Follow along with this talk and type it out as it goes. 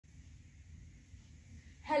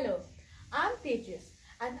Hello, I'm Tejas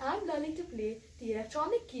and I'm learning to play the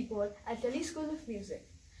electronic keyboard at Delhi School of Music.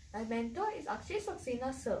 My mentor is Akshay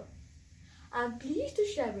Saxena sir. I'm pleased to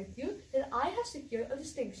share with you that I have secured a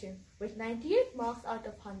distinction with 98 marks out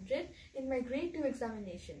of 100 in my grade 2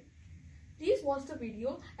 examination. Please watch the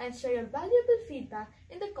video and share your valuable feedback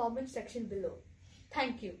in the comment section below.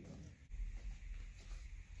 Thank you.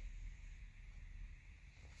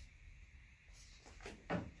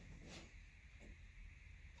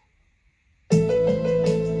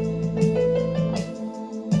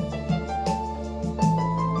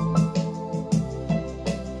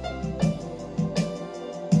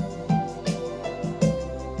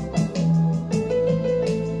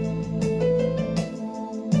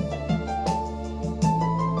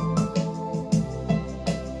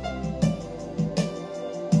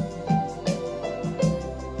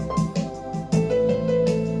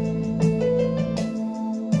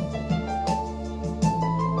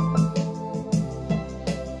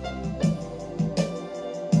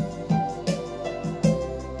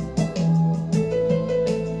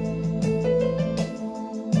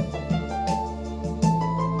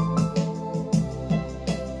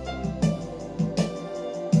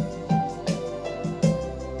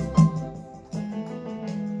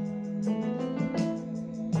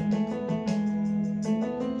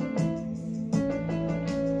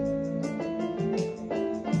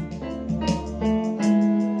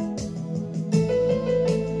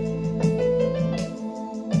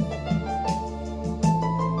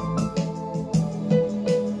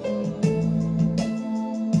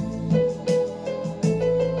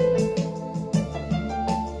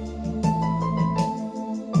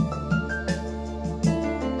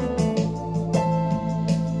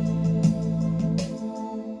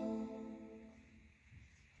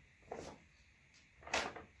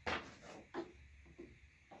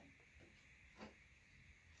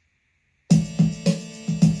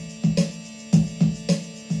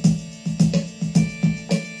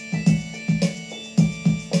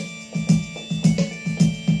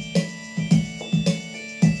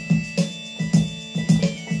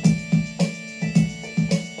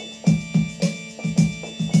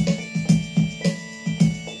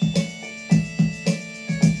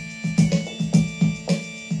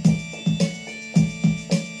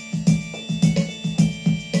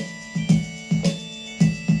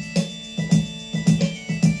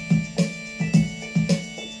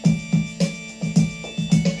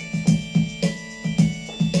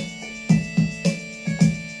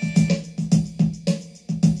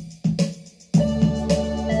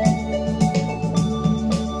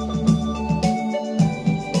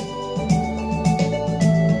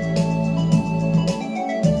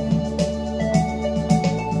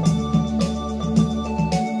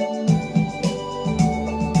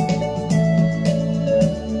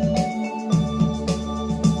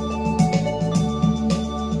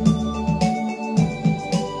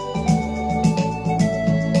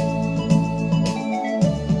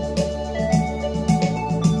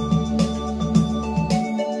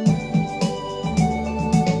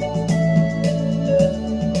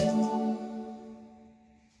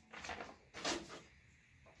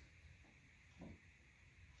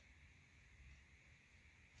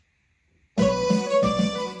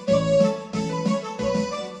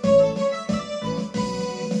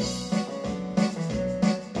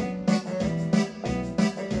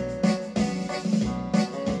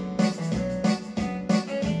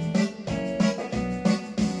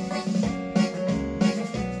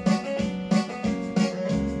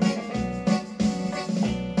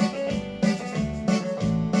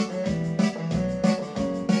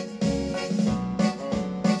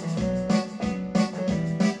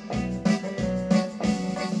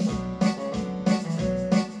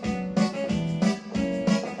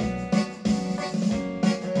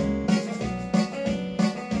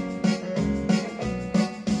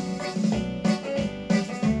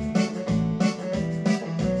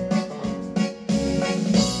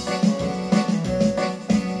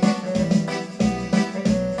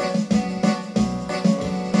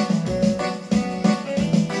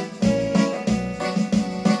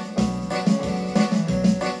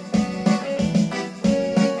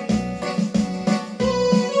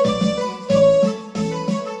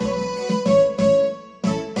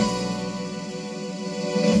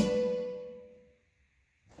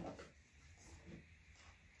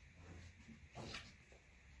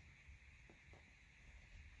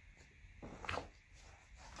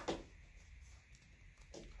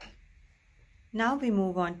 Now we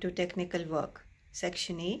move on to technical work.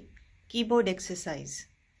 Section A, keyboard exercise.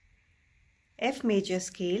 F major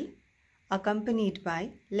scale accompanied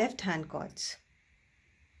by left hand chords.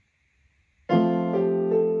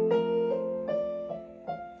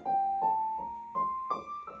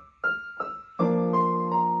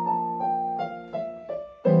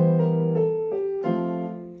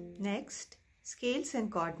 Next, scales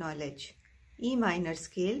and chord knowledge. E minor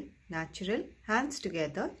scale, natural, hands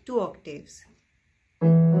together, 2 octaves.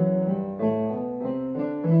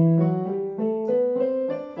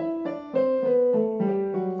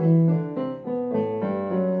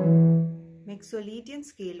 Mixolydian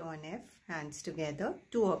scale on F, hands together,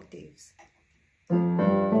 2 octaves.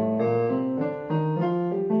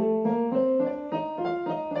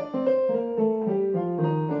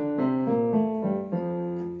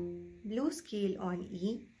 Blue scale on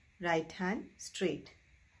E, right hand, straight.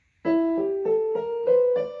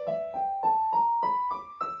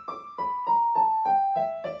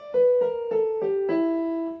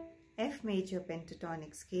 F major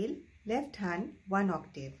pentatonic scale, left hand, 1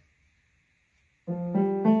 octave.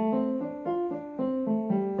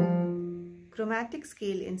 Chromatic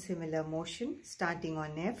scale in similar motion, starting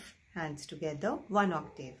on F, hands together, 1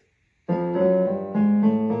 octave.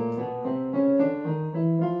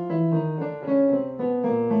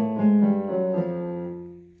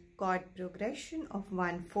 Chord progression of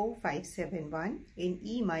 1, 4, 5, 7, 1 in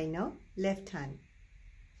E minor, left hand.